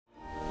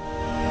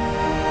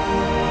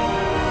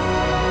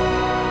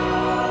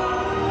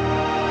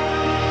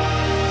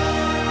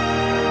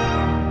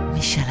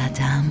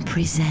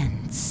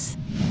presents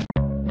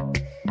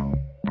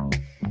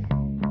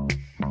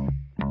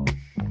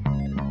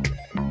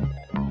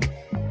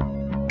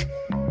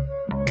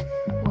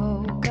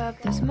Woke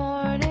up this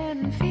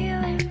morning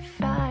feeling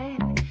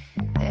fine.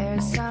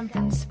 There's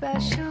something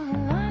special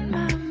on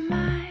my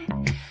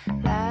mind.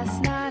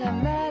 Last night I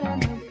met a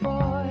new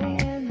boy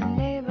in the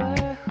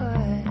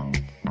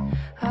neighborhood.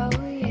 Oh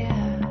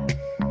yeah.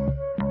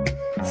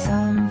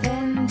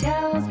 Something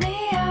tells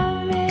me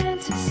I'm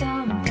into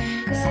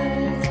something good.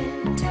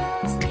 Something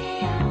tells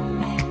me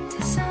I'm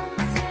into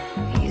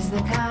something. He's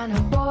the kind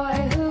of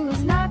boy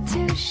who's not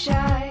too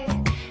shy,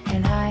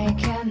 and I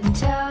can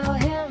tell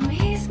him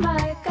he's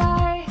my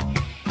guy.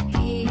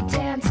 He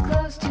danced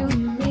close to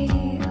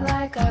me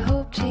like I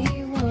hoped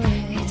he would.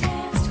 He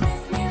danced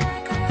with me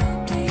like I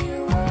hoped he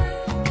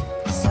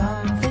would.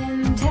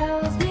 Something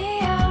tells me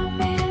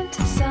I'm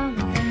into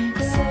something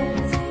good.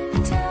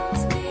 Something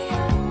tells me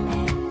I'm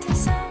into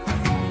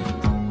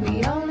something.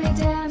 We only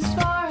danced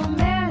for a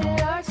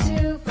minute or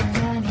two, but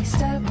then he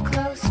stuck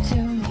close to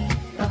me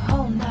the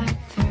whole night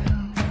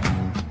through.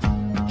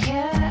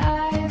 Can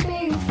I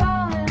be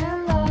falling in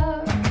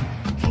love?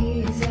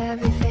 He's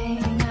everything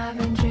I've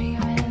been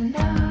dreaming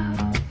of.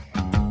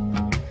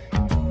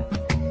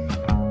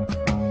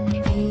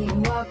 He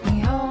walked me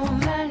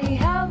home and he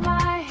held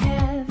my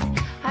hand.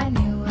 I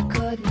knew it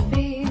couldn't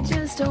be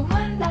just a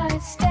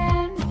one-night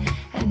stand.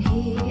 And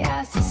he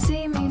asked to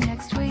see me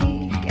next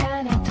week,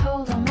 and I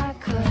told him I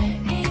could.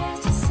 He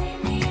asked to see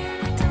me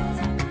and I told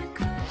him I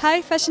could.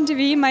 Hi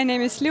FashionTV, my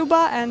name is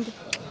Luba and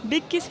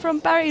big kiss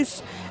from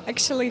Paris.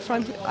 Actually,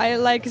 I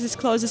like these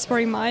clothes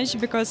very much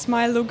because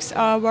my looks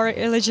are very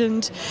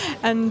elegant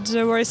and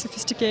very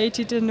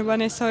sophisticated, and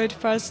when I saw it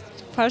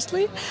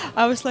firstly,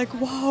 I was like,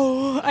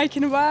 wow, I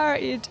can wear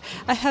it.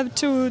 I have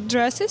two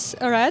dresses,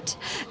 a red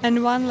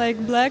and one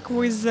like black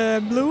with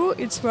blue.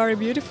 It's very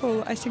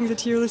beautiful. I think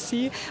that you will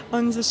see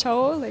on the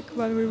show, like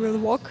when we will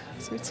walk,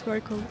 so it's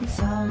very cool.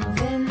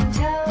 Something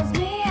tells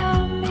me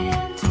I'm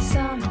into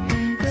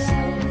something good.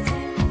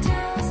 Something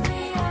tells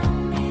me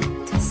I'm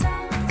into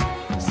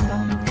something.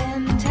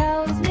 Something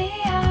tells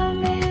me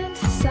I'm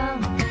into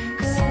something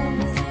good.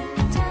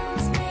 Something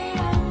tells me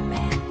I'm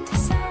into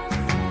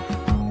something.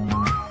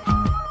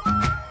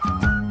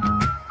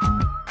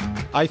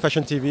 Hi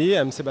Fashion TV,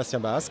 I'm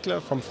Sébastien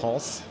Bascle from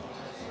France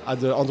at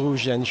the Andrew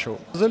Eugène show.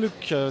 The look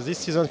this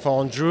season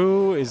for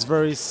Andrew is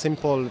very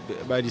simple,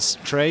 but it's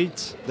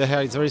straight. The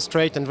hair is very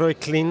straight and very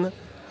clean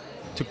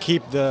to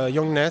keep the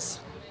youngness.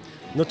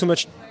 Not too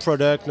much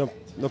product, no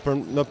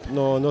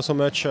so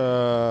much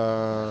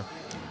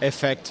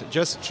effect,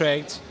 just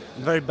straight,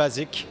 very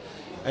basic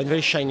and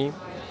very shiny,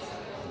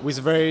 with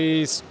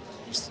very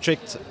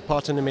strict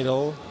part in the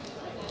middle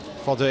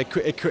for the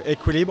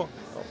equilibre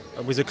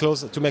with the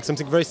clothes to make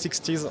something very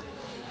 60s,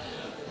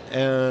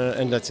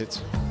 and that's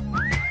it.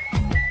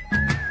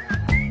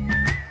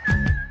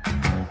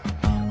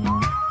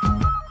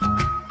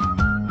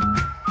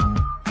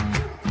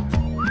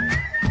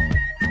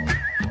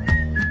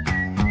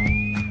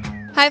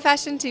 Hi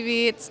Fashion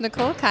TV, it's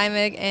Nicole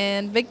Kaimig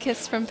and big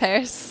kiss from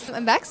Paris.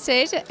 I'm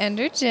backstage at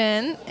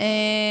Eudon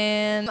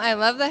and I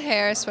love the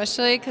hair,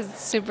 especially because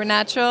it's super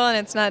natural and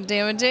it's not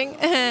damaging,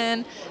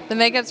 and the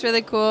makeup's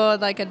really cool,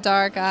 like a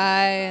dark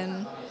eye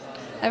and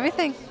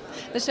everything.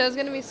 The show's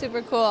going to be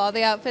super cool. All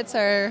the outfits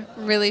are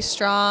really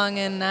strong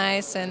and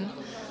nice, and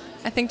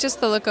I think just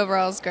the look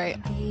overall is great.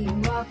 He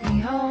walked me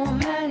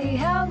home and he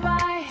held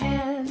my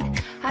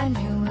hand. I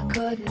knew it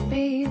couldn't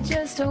be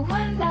just a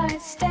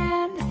one-night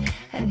stand.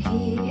 And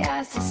he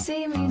asked to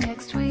see me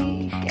next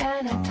week,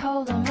 and I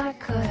told him I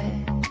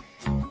could.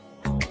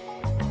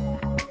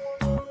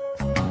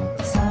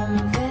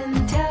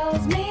 Something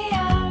tells me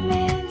I'm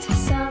into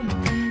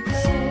something good.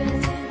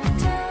 Something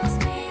tells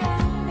me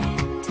I'm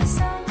into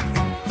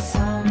something.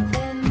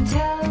 Something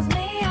tells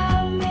me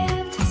I'm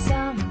into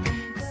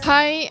something good.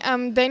 Hi,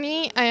 I'm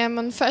Danny. I am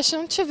on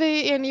Fashion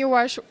TV and you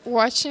are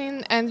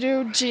watching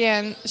Andrew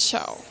GN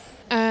show.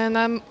 And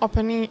I'm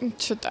opening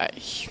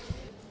today.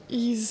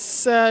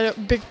 It's a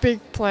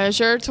big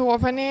pleasure to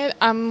open it.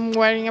 I'm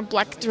wearing a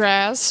black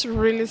dress,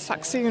 really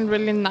sexy and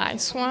really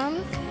nice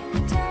one.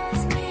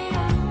 Tells me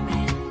I'm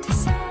into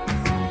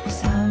something.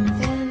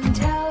 Something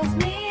tells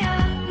me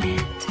I'm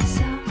into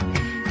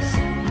something good.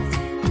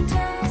 Something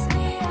tells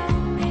me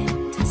I'm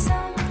into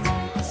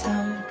something.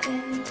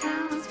 Something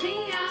tells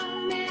me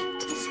I'm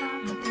into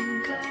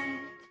something good.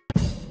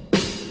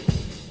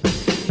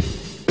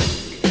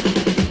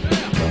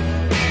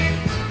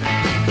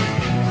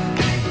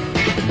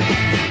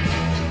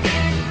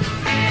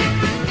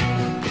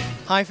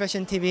 Hi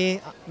Fashion TV,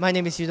 my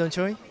name is Eudon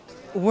Choi.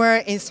 Where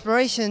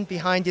inspiration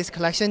behind this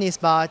collection is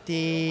about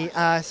the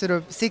sort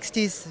of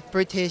 60s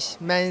British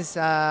men's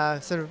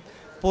sort of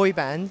boy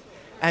band,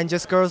 and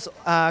just girls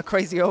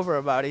crazy over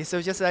about it.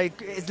 So just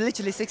like it's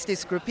literally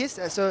 60s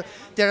groupies. So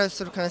there are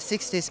sort of kind of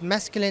 60s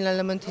masculine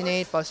element in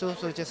it, but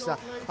also just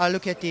I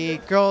look at the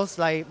girls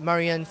like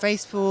Marianne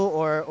Faithfull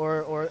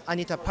or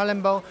Anita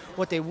Pallenbaugh,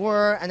 what they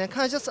wore, and then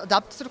kind of just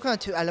adapt sort of kind of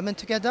two elements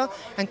together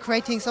and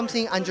creating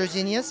something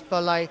androgynous,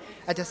 but like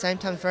at the same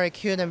time very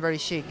cute and very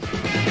chic.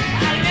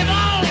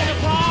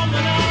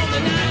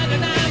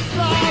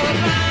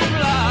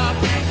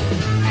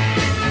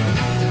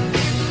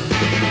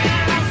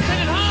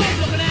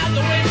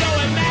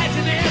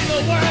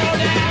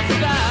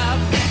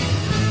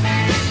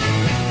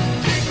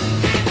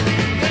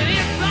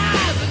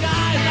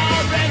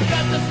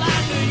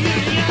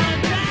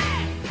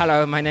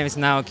 Hello, my name is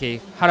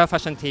Naoki. Hello,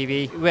 Fashion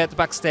TV. We're at the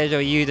backstage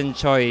of Eudon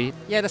Choi.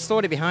 Yeah, the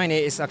story behind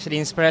it is actually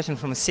inspiration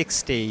from the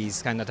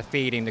 60s, kind of the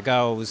feeling, the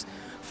girls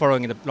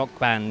following the block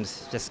band,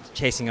 just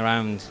chasing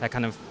around, like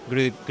kind of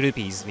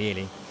groupies,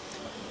 really.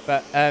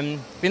 But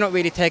we're not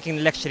really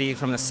taking literally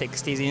from the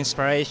 60s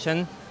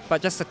inspiration,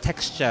 but just the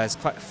texture is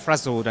quite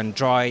frazzled and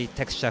dry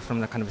texture from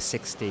the kind of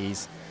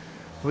 60s.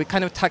 We're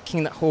kind of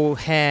tucking the whole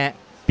hair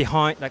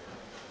behind, like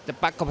the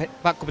back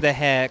of the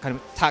hair kind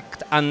of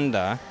tucked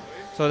under,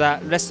 so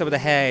that rest of the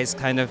hair is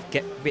kind of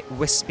get a bit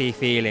wispy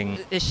feeling.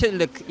 It should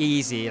look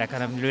easy, like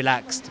kind of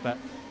relaxed, but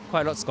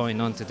quite a lot's going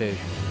on to do.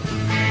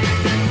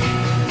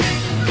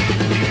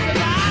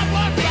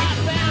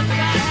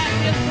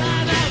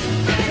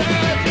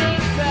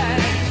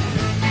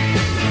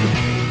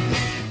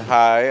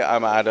 Hi,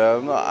 I'm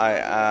Adam. I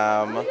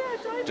am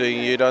doing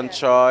Eudon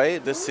Choi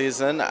this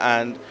season,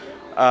 and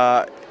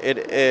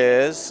it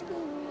is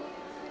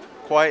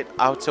quite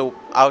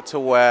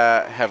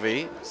outerwear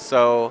heavy.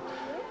 So.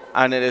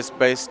 And it is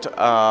based,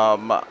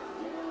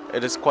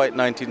 it is quite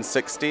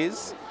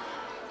 1960s.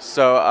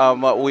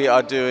 So we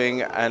are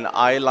doing an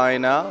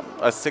eyeliner,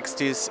 a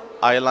 60s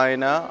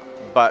eyeliner,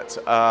 but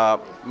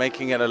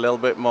making it a little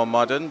bit more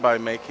modern by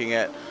making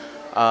it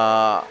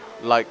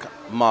like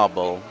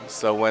marble.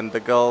 So when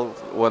the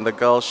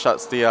girl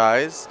shuts the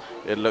eyes,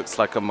 it looks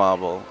like a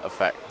marble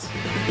effect.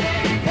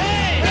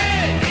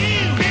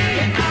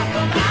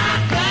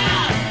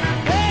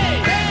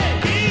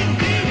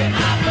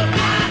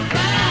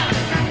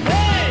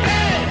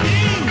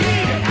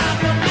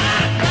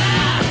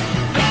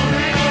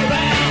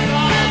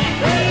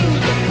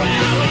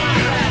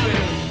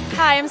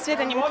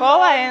 I'm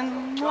Nikola,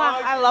 and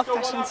I love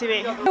Fashion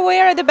TV. We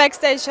are at the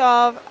backstage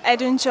of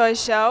Eudon Choi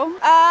show.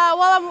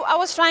 I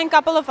was trying a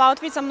couple of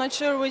outfits. I'm not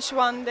sure which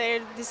one they're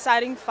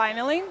deciding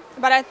finally,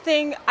 but I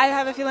think I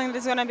have a feeling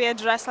there's gonna be a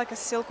dress like a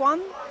silk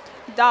one,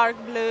 dark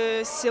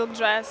blue silk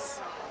dress,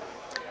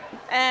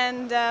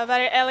 and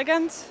very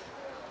elegant.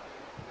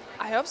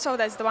 I hope so.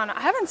 That's the one. I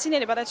haven't seen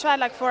it, but I tried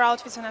like 4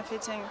 outfits and a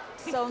fitting.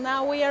 So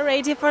now we are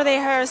ready for the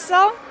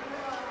rehearsal,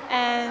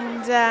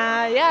 and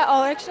yeah.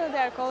 Oh, actually, they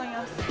are calling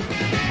us.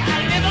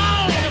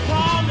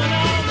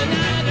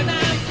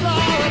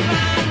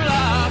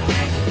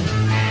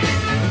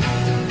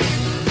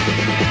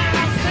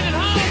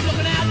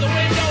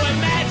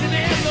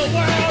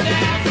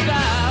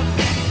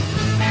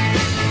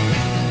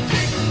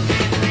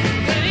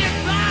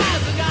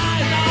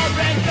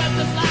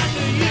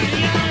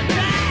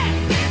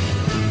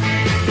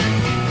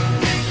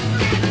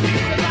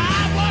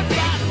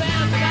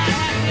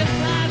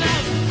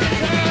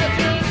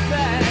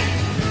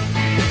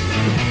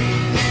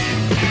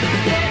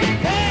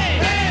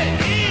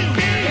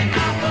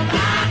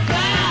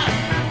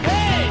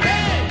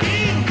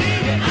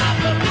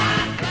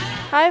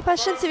 Hi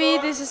Fashion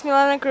TV, this is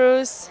Milana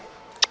Cruz.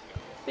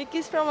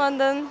 Vicky's from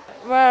London.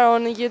 We're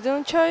on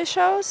Eudon Choi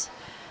shows,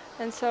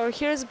 and so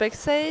here's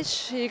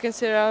backstage. You can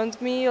see around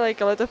me like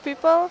a lot of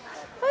people.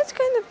 Oh, it's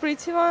kind of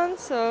pretty one.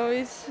 So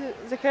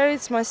the hair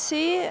is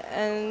messy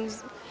and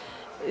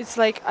it's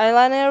like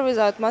eyeliner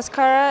without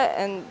mascara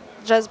and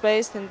just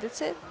based, and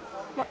that's it.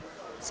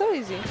 So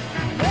easy.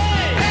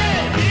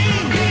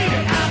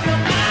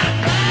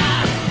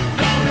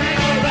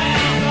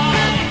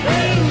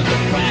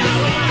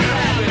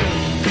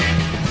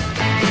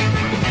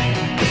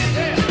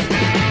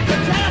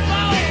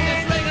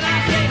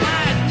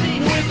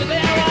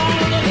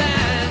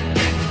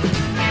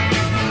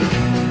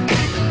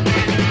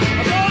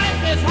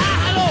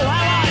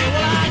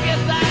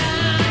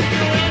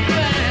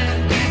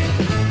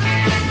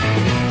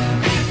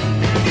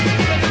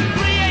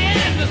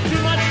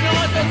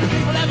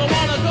 People ever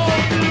wanna go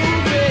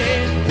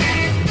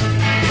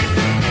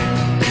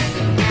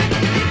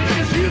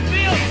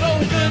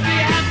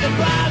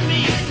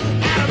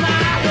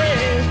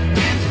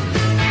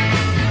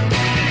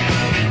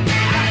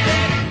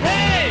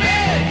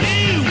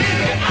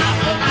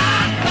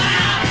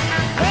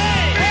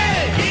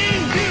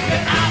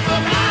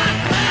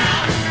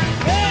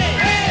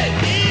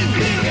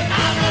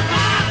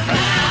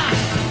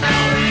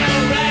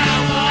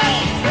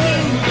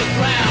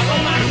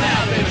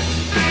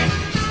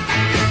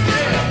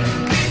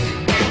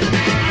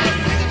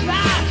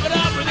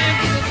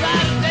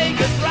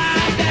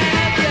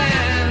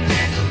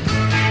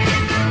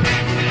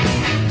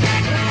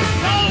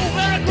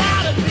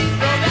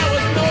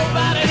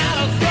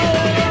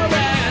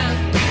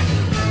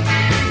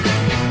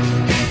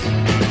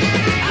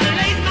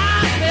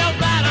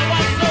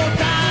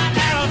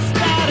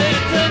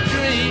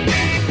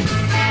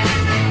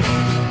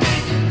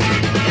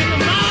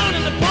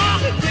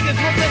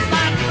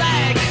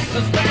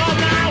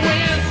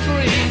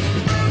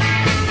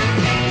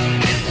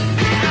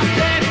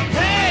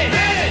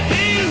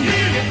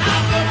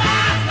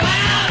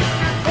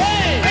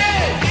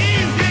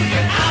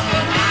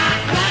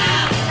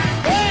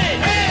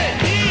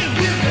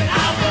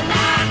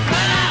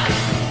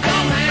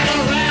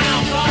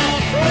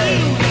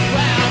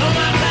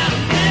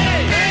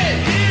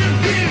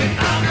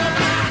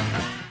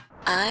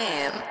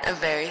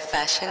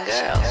fashion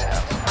girl.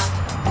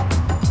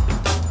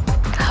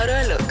 How do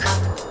I look?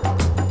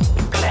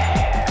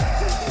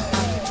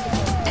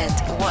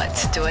 And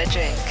what do I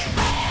drink?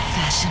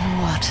 Fashion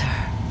water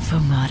for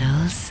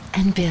models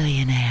and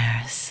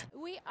billionaires.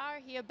 We are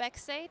here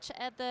backstage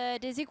at the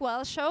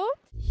Desigual show.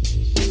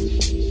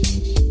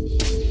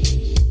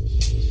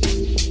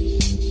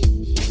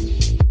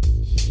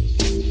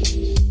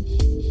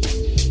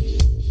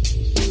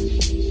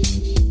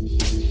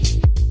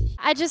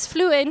 I just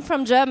flew in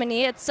from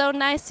Germany. It's so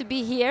nice to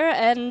be here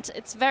and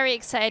it's very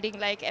exciting.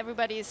 Like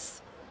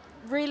everybody's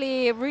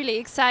really, really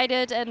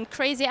excited and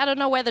crazy. I don't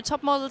know where the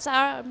top models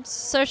are. I'm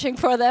searching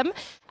for them.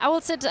 I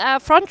will sit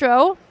front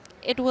row.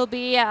 It will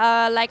be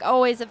like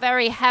always a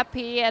very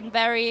happy and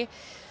very,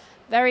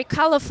 very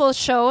colorful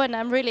show and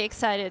I'm really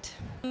excited.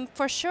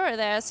 For sure,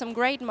 there are some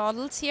great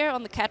models here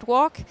on the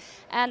catwalk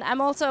and I'm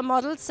also a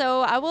model,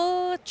 so I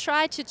will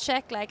try to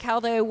check like how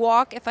they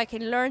walk, if I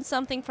can learn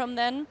something from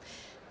them.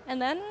 And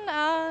then,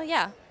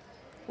 yeah,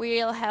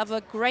 we'll have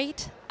a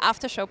great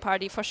after-show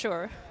party for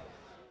sure.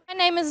 My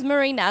name is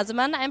Marie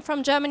Nasemann. I'm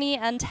from Germany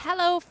and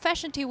hello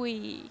Fashion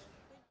TV.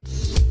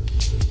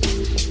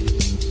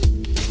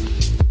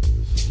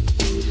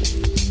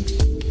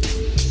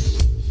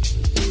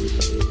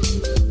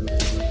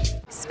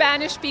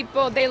 Spanish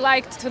people, they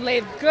like to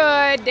live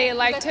good, they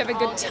like to have a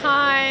good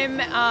time,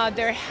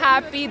 they're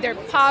happy, they're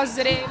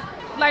positive,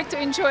 like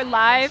to enjoy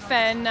life,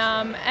 and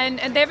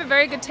they have a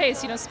very good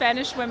taste. You know,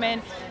 Spanish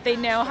women, they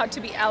know how to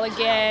be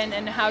elegant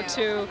and how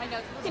to,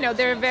 you know,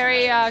 they're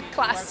very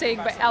classic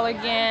but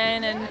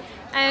elegant,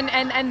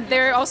 and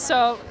they're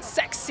also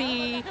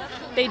sexy.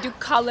 They do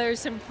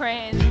colors and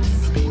prints.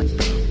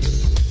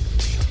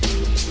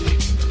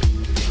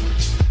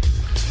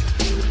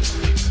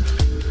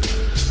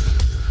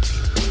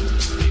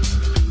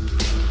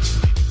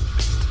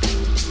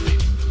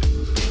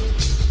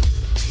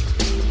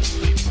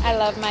 I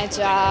love my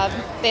job.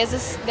 There's a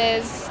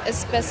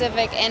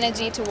specific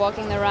energy to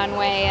walking the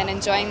runway and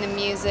enjoying the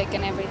music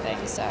and everything,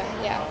 so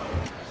yeah.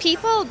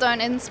 People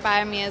don't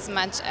inspire me as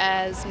much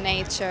as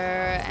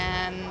nature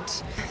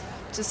and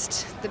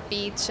just the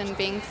beach and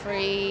being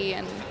free,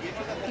 and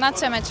not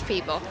so much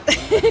people.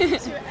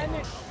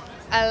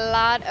 A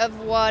lot of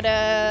water,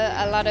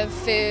 a lot of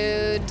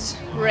food,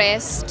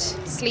 rest,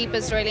 sleep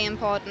is really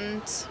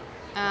important.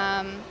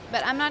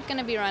 But I'm not going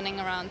to be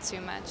running around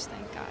too much,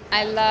 thank God.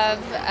 I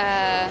love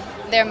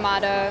their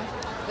motto,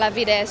 La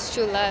vida es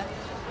chula.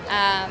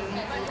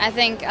 I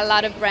think a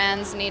lot of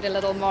brands need a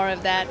little more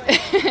of that.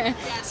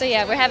 So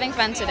yeah, we're having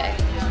fun today.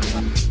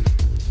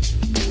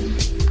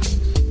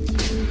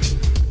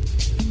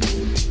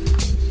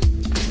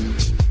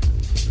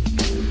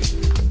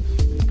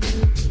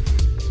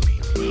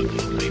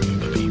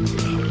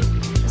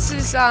 This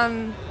is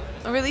a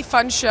really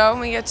fun show.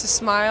 We get to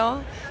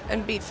smile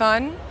and be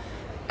fun.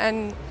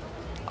 And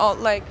all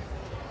the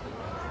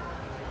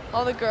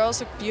girls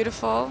look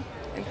beautiful,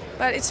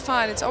 but it's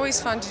fun. It's always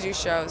fun to do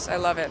shows. I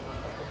love it.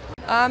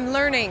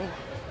 Learning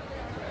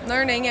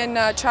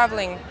and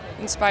traveling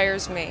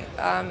inspires me.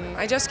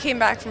 I just came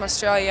back from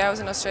Australia. I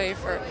was in Australia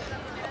for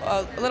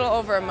a little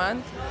over a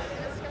month,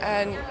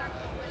 and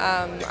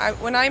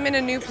when I'm in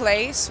a new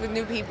place with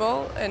new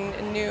people and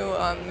a new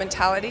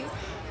mentality,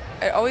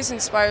 it always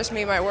inspires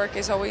me. My work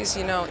is always,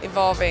 you know,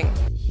 evolving.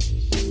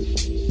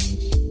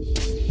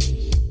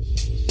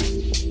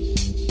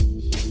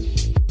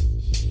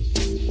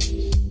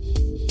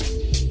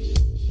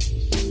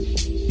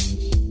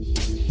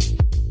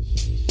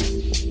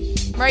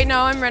 Right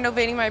now I'm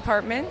renovating my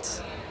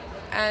apartment,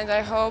 and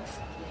I hope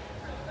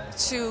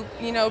to,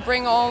 you know,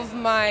 bring all of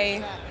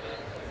my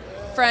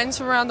friends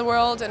from around the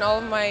world and all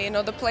of my, you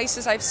know, the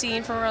places I've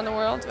seen from around the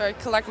world, where I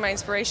collect my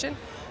inspiration.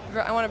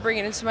 I want to bring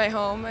it into my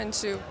home and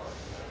to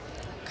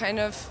kind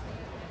of,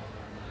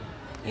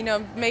 you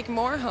know, make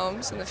more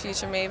homes in the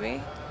future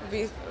maybe. It'd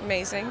be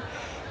amazing.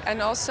 And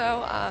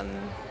also,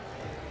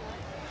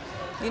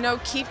 you know,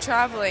 keep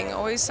traveling.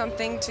 Always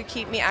something to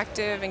keep me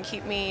active and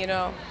keep me, you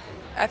know,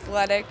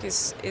 athletic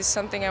is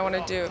something I want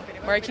to do,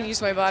 where I can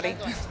use my body.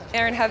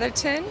 Erin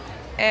Heatherton,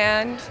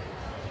 and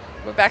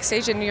we're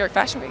backstage in New York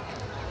Fashion Week.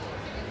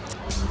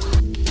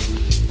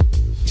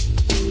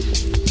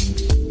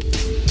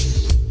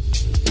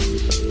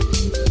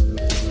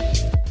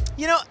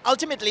 You know,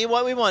 ultimately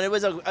what we wanted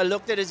was a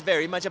look that is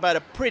very much about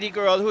a pretty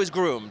girl who is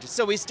groomed.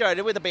 So we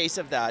started with the base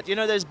of that. You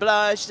know, there's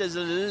blush, there's a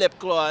lip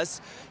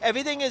gloss.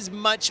 Everything is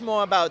much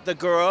more about the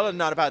girl and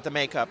not about the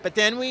makeup. But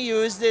then we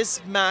use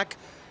this MAC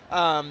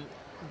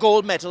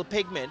gold metal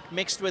pigment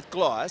mixed with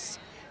gloss,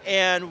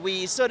 and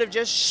we sort of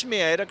just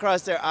smear it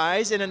across their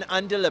eyes in an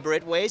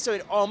undeliberate way, so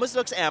it almost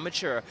looks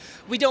amateur.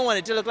 We don't want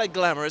it to look like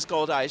glamorous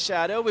gold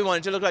eyeshadow. We want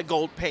it to look like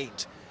gold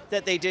paint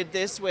that they did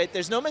this with.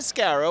 There's no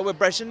mascara. We're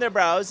brushing their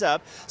brows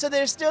up. So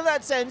there's still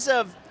that sense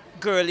of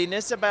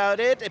girliness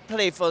about it,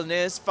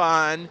 playfulness,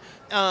 fun,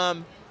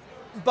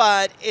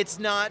 but it's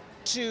not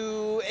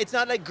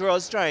like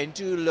girls trying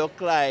to look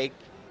like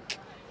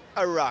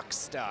a rock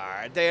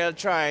star. They're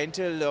trying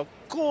to look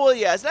cool,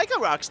 yes, like a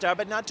rock star,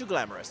 but not too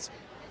glamorous.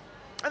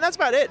 And that's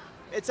about it.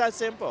 It's that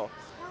simple.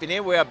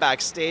 happening. We are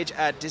backstage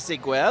at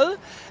Desigual,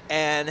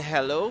 and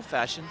hello,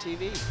 Fashion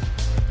TV.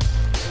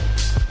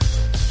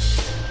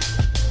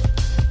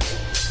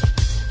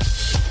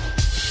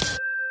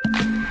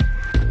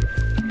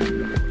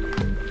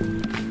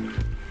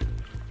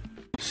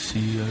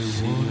 See, I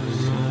wanna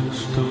ride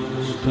stop,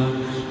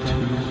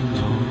 too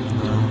long,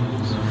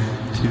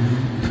 too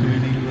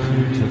pretty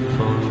to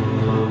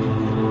follow.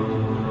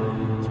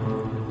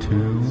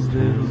 Two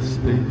little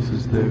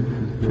spaces there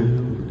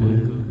filled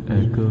with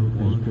echo.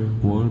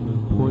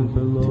 One point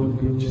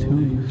belonging to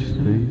each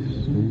space.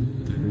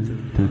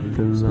 Did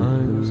the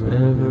lines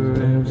ever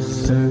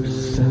intersect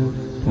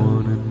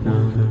one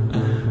another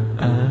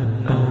at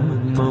a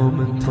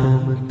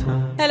moment?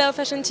 Hello,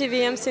 Fashion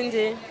TV. I'm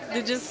Cindy.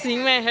 Did you see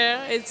my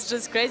hair? It's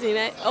just crazy.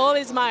 All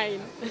is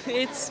mine.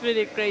 It's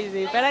really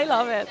crazy, but I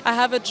love it. I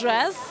have a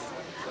dress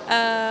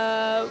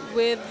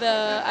with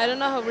I don't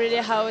know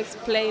how to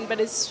explain, but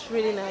it's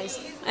really nice.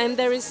 And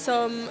there is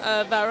some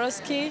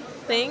Swarovski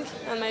thing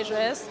on my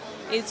dress.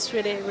 It's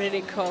really,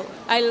 really cool.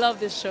 I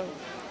love this show.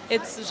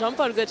 It's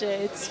Jean-Paul Gaultier.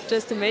 It's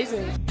just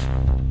amazing.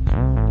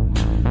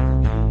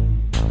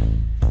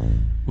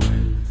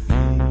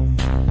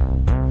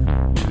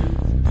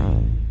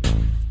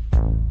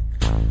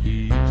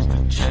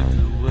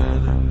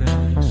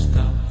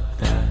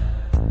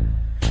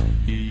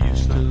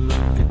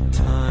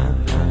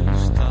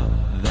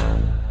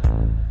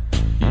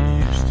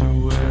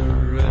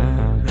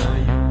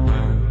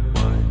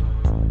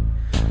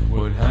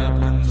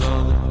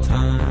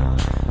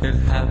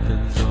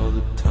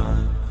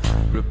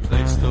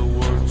 Replace the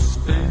word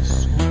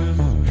space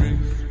with drink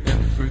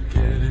and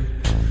forget it.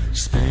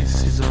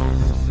 Space is all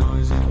the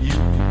noise that you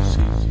can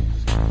see.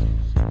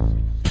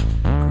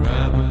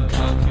 Grab a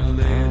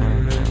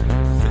calculator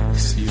and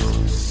fix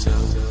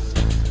yourself.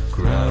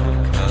 Grab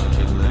a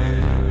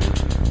calculator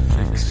and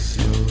fix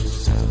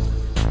yourself.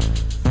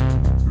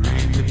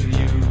 Read the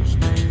news,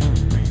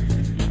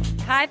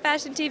 baby. Hi,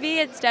 Fashion TV.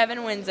 It's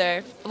Devin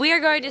Windsor. We are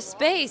going to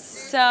space,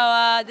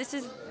 so this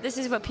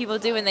is what people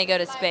do when they go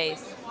to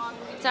space.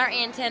 It's our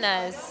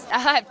antennas. I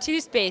have two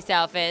space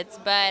outfits,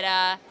 but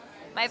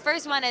my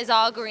first one is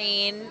all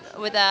green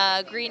with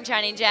a green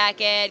shiny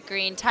jacket,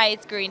 green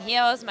tights, green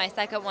heels. My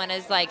second one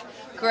is like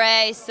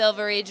gray,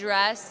 silvery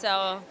dress,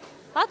 so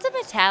lots of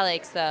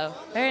metallics though.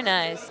 Very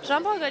nice.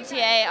 Jean-Paul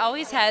Gaultier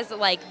always has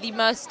like the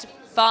most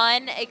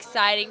fun,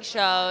 exciting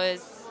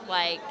shows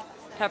like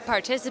to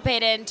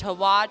participate in, to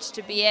watch,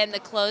 to be in. The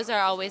clothes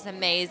are always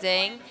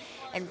amazing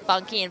and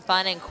funky and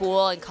fun and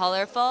cool and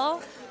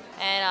colorful.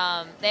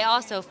 And they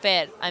also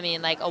fit, I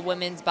mean, like a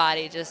woman's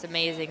body just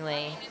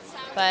amazingly.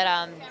 But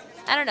I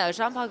don't know,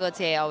 Jean-Paul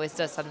Gaultier always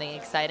does something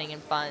exciting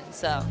and fun,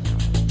 so.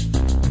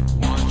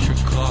 Watch your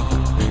clock,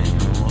 baby,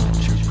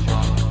 watch your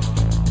clock.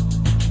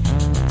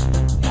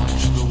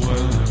 Watch the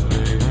weather,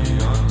 baby,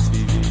 on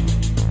TV.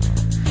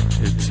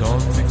 It's all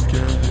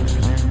together,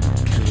 you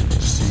can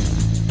see.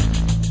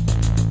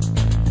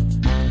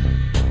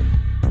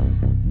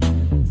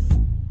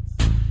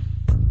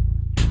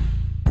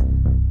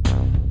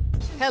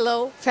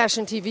 Hello,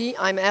 Fashion TV.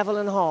 I'm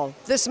Evelyn Hall.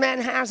 This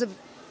man has a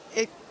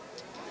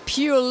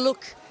pure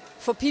look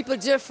for people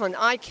different.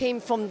 I came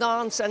from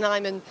dance and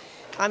I'm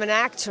an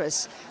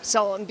actress.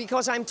 So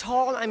because I'm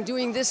tall, I'm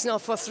doing this now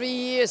for 3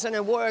 years and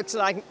it works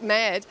like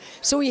mad.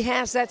 So he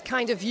has that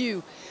kind of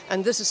view.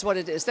 And this is what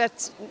it is.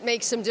 That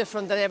makes him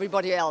different than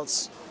everybody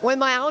else. Well,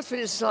 my outfit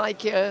is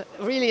like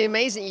really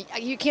amazing.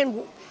 You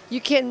can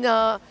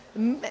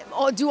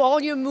do all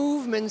your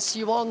movements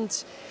you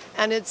want.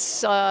 And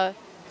it's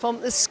from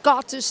the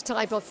Scottish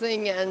type of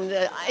thing, and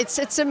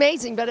it's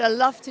amazing. But I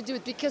love to do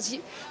it because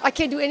I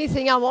can do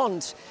anything I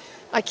want.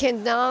 I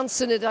can dance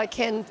in it. I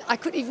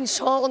could even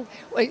chant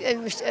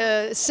and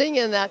sing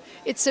in that.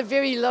 It's a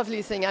very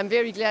lovely thing. I'm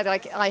very glad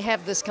I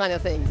have this kind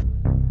of thing.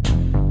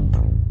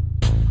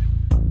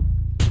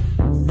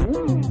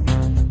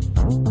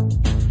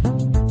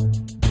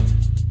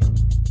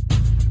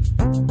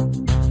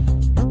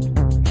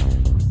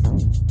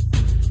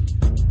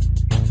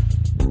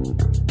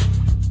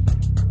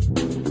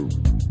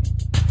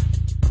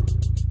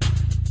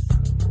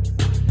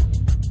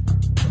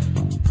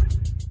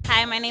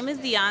 Hi, my name is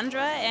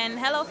Deandra, and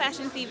hello,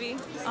 Fashion TV.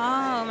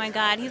 Oh my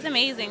God, he's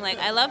amazing. Like,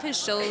 I love his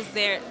shows.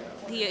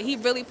 He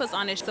really puts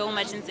on so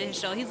much into his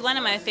show. He's one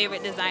of my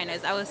favorite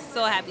designers. I was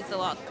so happy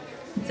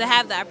to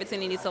have the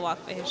opportunity to walk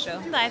for his show.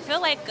 I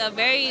feel like a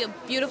very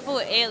beautiful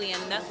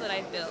alien. That's what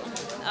I feel.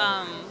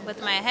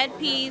 With my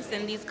headpiece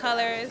and these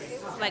colors,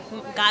 like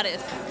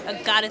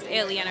a goddess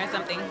alien or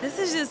something. This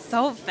is just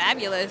so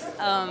fabulous.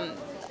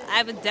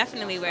 I would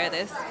definitely wear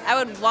this.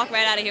 I would walk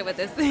right out of here with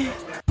this.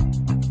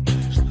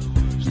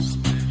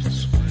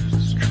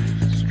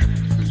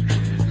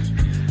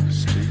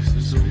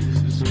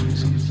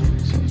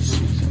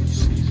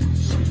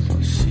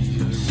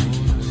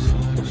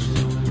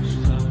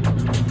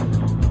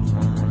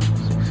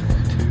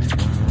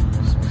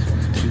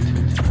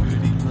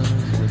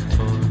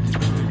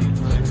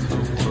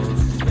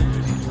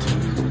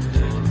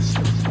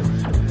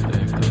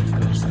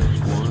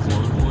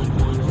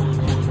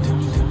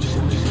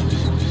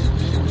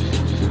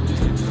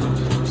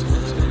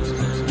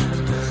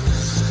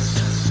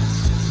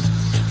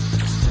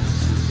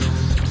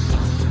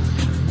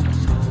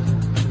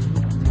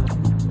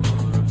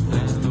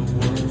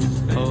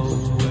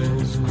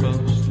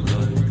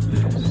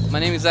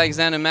 is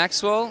Alexander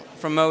Maxwell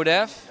from N.Y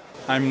F.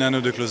 I'm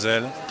Nano de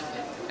Clozel.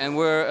 And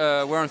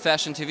we're on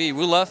Fashion TV.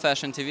 We love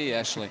Fashion TV,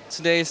 actually.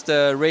 Today is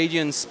the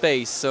Radiant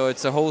Space, so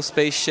it's a whole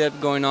spaceship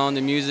going on.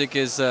 The music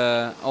is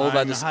all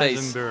about the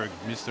space. Heisenberg,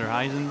 Mr.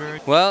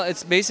 Heisenberg. Well,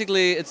 it's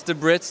basically the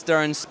Brits that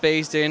are in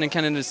space. They're in a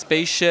kind of a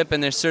spaceship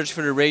and they're searching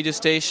for the radio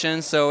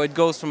station. So it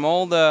goes from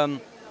all the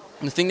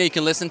thing that you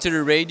can listen to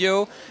the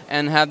radio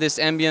and have this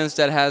ambience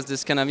that has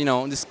this kind of, you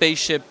know, the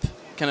spaceship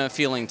kind of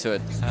feeling to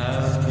it.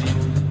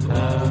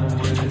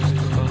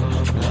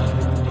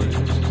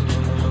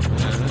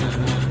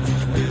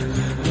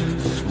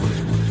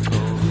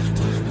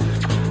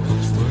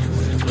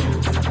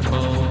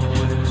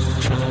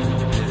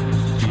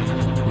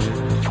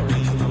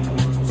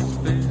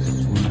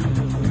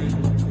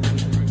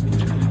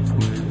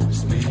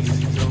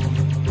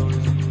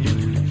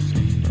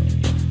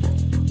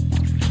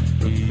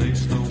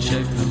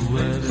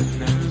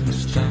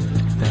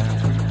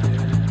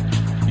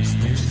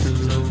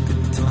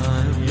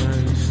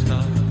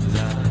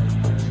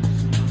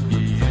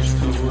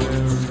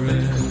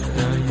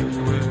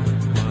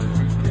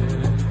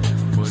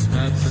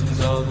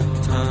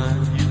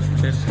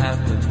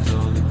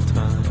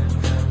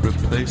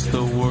 Replace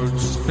the word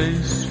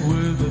space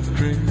with a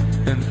drink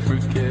and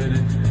forget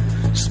it.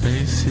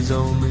 Space is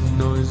only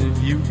noise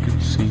if you can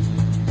see.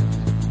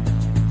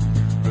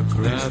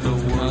 Grab a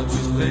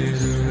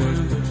calculator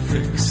and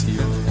fix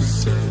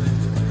yourself.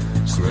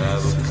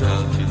 Grab a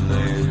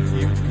calculator,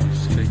 you can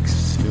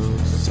fix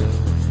yourself.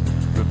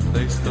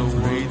 Replace the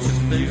word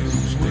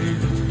space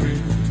with a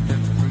drink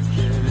and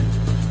forget it.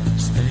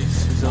 Space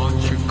is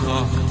watch your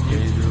clock,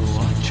 baby,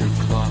 watch your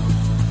clock.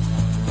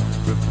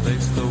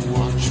 Replace the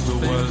watch the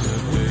weather,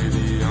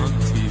 baby, on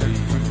TV.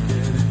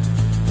 Forget it.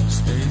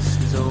 Space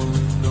is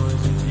only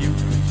noise that you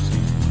can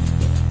see.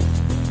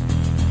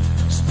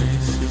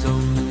 Space is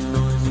only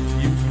noise that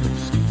you can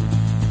see.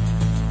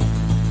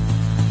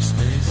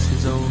 Space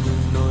is only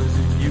noise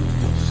that you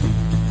can see.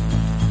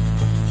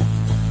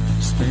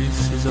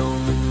 Space is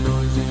only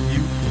noise that you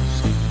can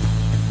see.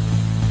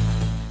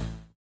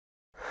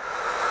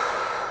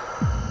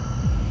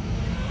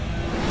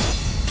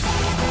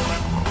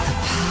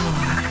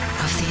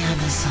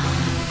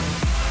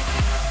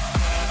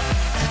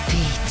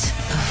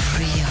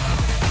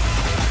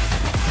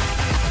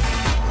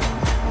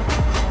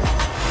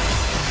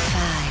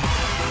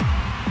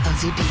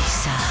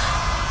 Ibiza,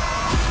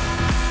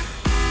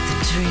 the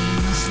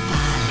dream of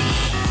Bali,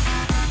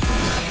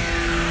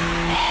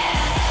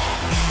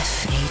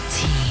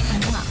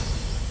 F18,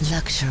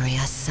 luxury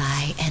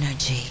Asai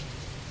energy.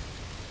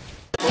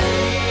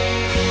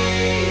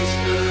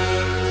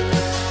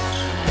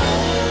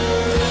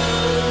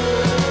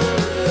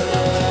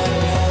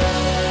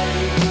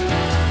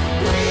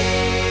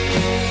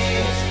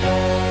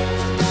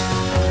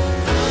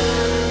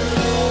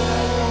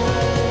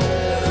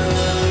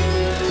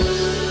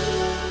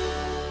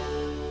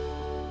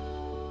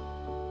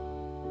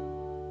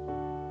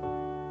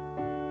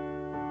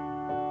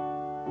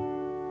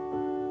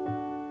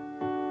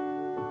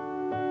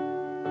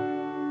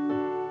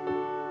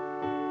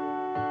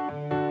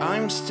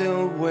 I'm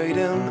still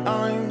waiting,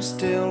 I'm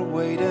still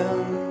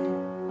waiting.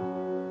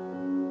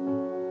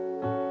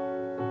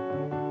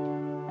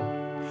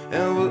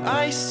 And will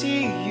I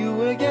see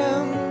you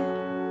again?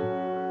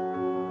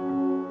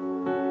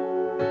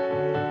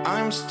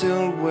 I'm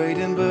still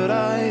waiting, but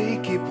I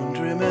keep on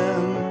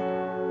dreaming.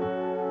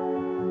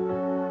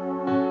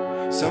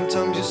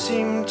 Sometimes you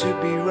seem to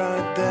be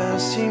right there,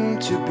 seem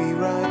to be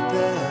right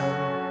there.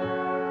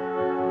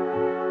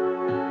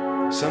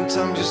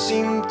 Sometimes you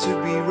seem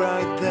to be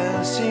right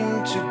there,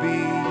 seem to be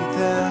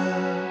there.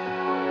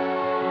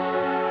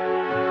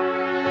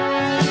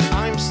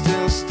 I'm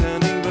still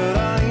standing, but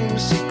I'm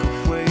sick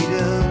of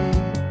waiting.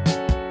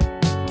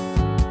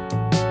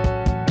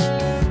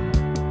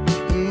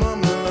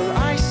 Mama, will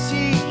I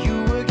see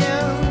you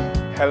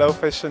again? Hello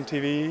Fashion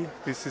TV,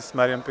 this is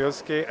Marian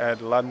Pioski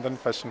at London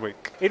Fashion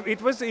Week.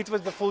 It was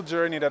the full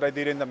journey that I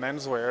did in the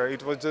menswear.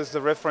 It was just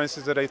the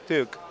references that I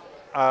took.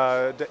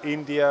 The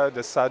India,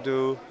 the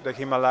Sadhu, the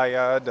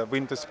Himalaya, the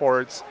winter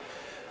sports,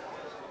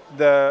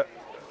 the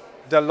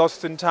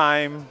lost in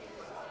time,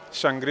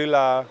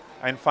 Shangri-La,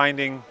 and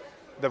finding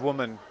the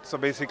woman. So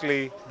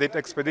basically, that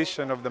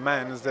expedition of the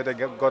men's that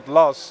got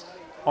lost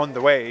on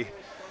the way,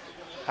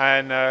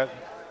 and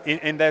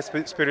in their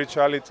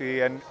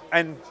spirituality and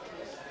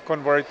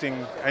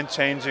converting and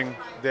changing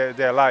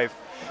their life.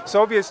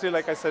 So obviously,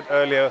 like I said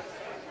earlier,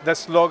 the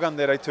slogan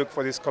that I took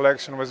for this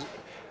collection was,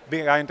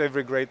 behind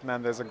every great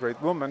man there's a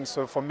great woman.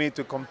 So for me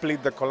to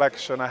complete the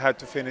collection, I had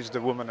to finish the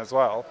woman as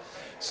well.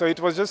 So it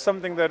was just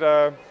something that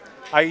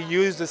I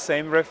used the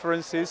same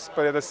references,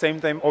 but at the same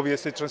time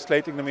obviously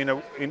translating them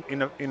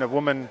in a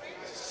woman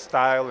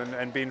style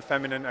and being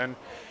feminine. And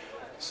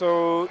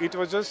so it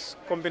was just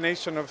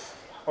combination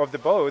of the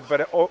both,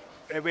 but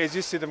as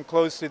you see them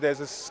closely, there's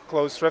this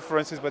close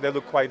references, but they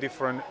look quite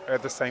different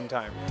at the same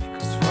time.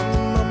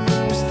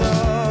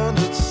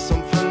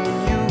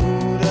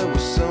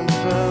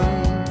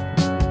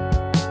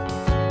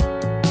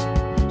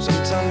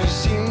 Sometimes you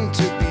seem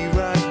to be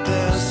right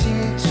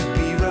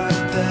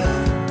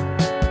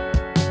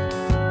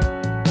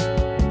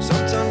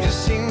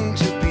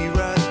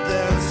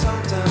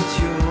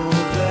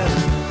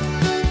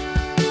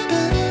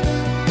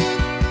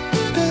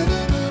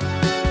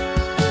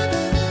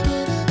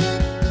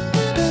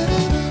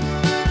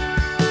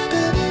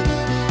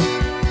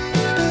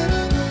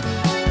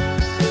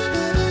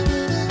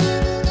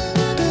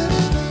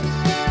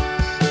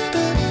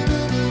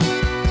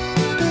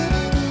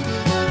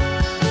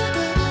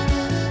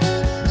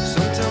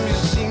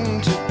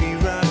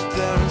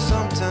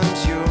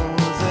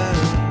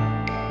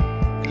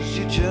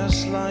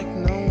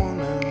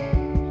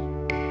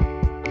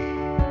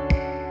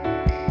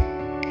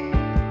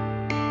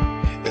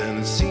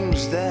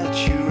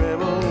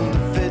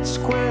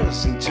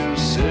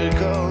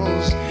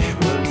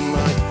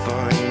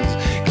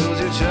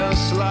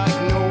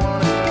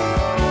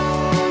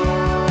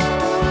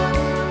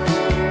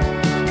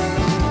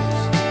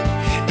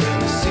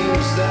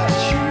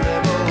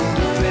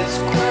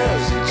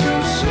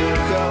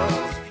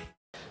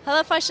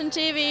Hello Fashion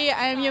TV,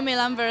 I'm Yumi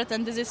Lambert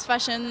and this is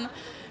Fashion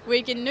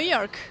Week in New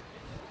York.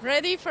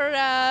 Ready for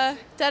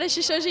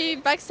Tadashi Shoji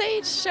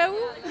Backstage show?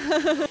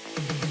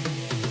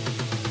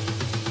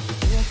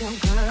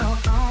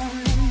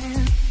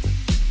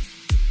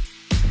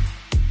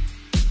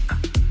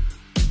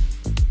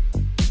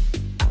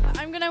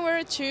 I'm gonna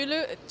wear two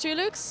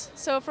looks.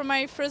 So for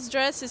my first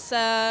dress is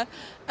a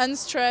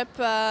unstrap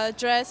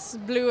dress,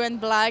 blue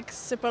and black,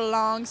 super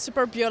long,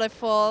 super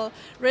beautiful,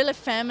 really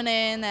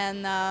feminine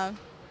and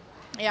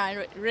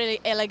yeah, really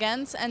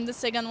elegant. And the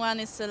second one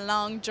is a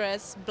long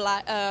dress,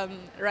 black,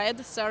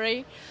 red,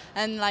 sorry,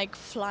 and like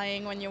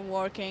flying when you're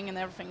working and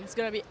everything. It's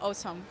gonna be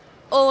awesome.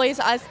 Always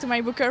ask to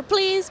my booker,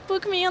 please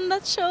book me on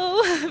that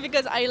show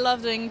because I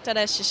love doing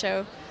Tadashi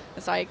show.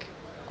 It's like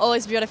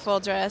always beautiful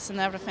dress and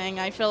everything.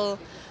 I feel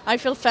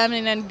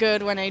feminine and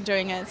good when I'm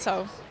doing it.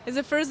 So it's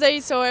the first day,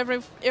 so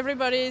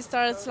everybody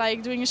starts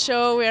like doing a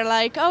show. We're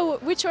like, oh,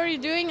 which are you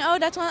doing? Oh,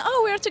 that one.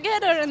 Oh, we're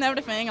together and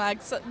everything.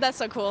 Like so, that's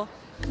so cool.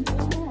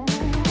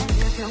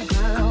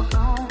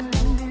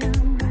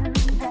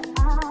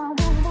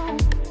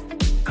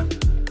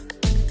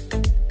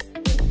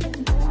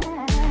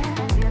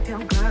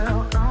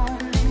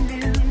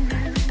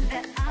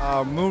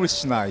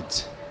 Moorish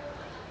night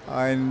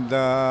in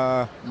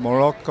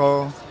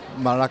Morocco,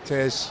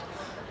 Marrakesh,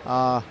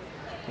 La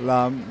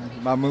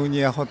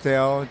Mamounia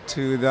Hotel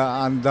to the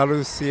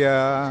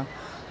Andalusia,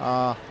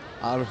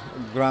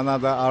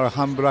 Granada,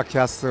 Alhambra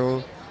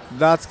Castle.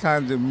 That's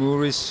kind of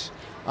Moorish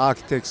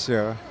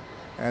architecture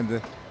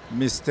and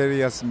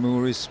mysterious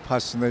Moorish,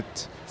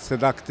 passionate,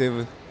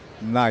 seductive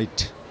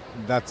night.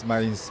 That's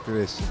my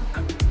inspiration.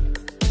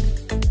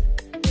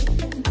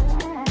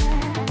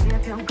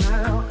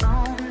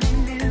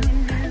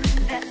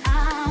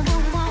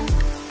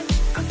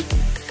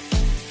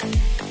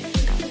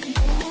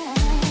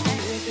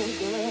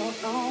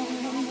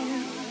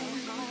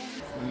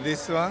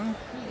 This one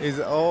is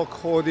all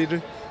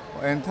corded,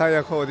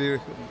 entire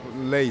corded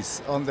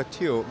lace on the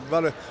tube,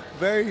 but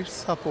very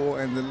supple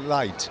and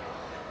light.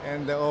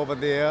 And over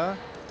there,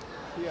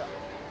 here,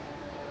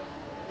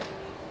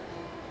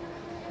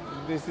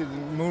 this is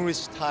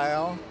Moorish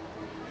tile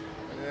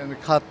and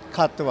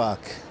cut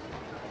work.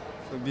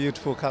 So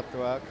beautiful cut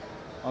work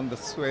on the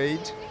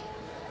suede.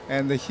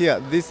 And here,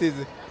 this is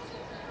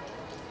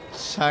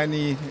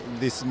shiny,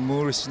 this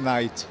Moorish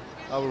night.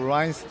 Our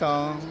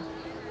rhinestone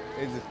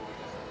is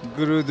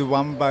glued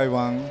one by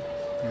one.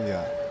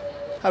 Yeah.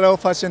 Hello,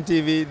 Fashion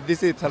TV.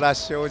 This is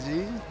Tadashi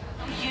Shoji.